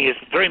beginning is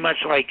very much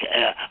like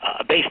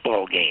a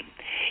baseball game.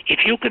 If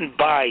you can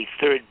buy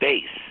third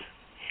base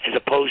as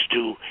opposed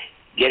to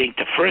getting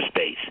to first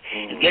base,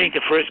 and getting to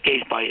first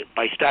base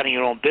by starting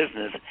your own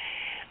business,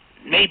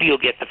 maybe you'll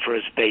get the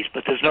first base,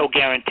 but there's no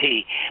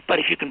guarantee. But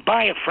if you can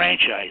buy a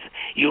franchise,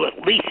 you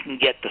at least can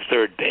get the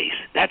third base.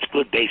 That's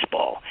good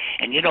baseball.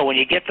 And, you know, when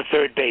you get the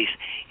third base,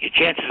 your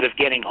chances of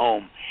getting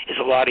home is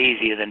a lot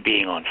easier than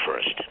being on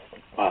first.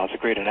 Wow, that's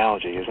a great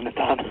analogy, isn't it,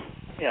 Don?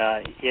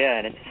 Yeah,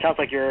 and it sounds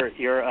like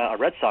you're a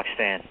Red Sox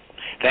fan.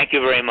 Thank you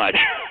very much.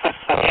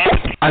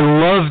 I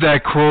love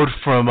that quote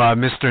from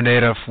Mr.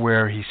 Nadeau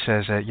where he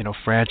says that, you know,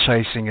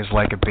 franchising is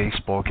like a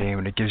baseball game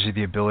and it gives you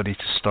the ability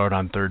to start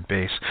on third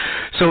base.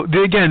 So,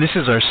 again, this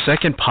is our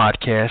second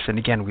podcast, and,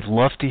 again, we'd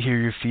love to hear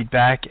your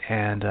feedback,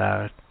 and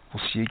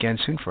we'll see you again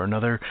soon for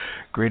another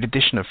great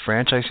edition of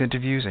Franchise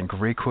Interviews and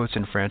great quotes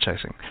in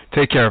franchising.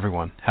 Take care,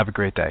 everyone. Have a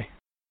great day.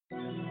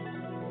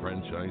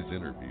 Franchise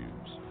Interviews.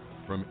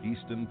 From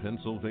Easton,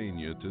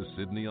 Pennsylvania to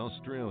Sydney,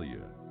 Australia.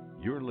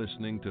 You're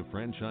listening to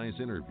Franchise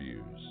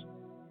Interviews.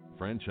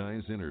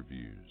 Franchise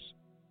Interviews.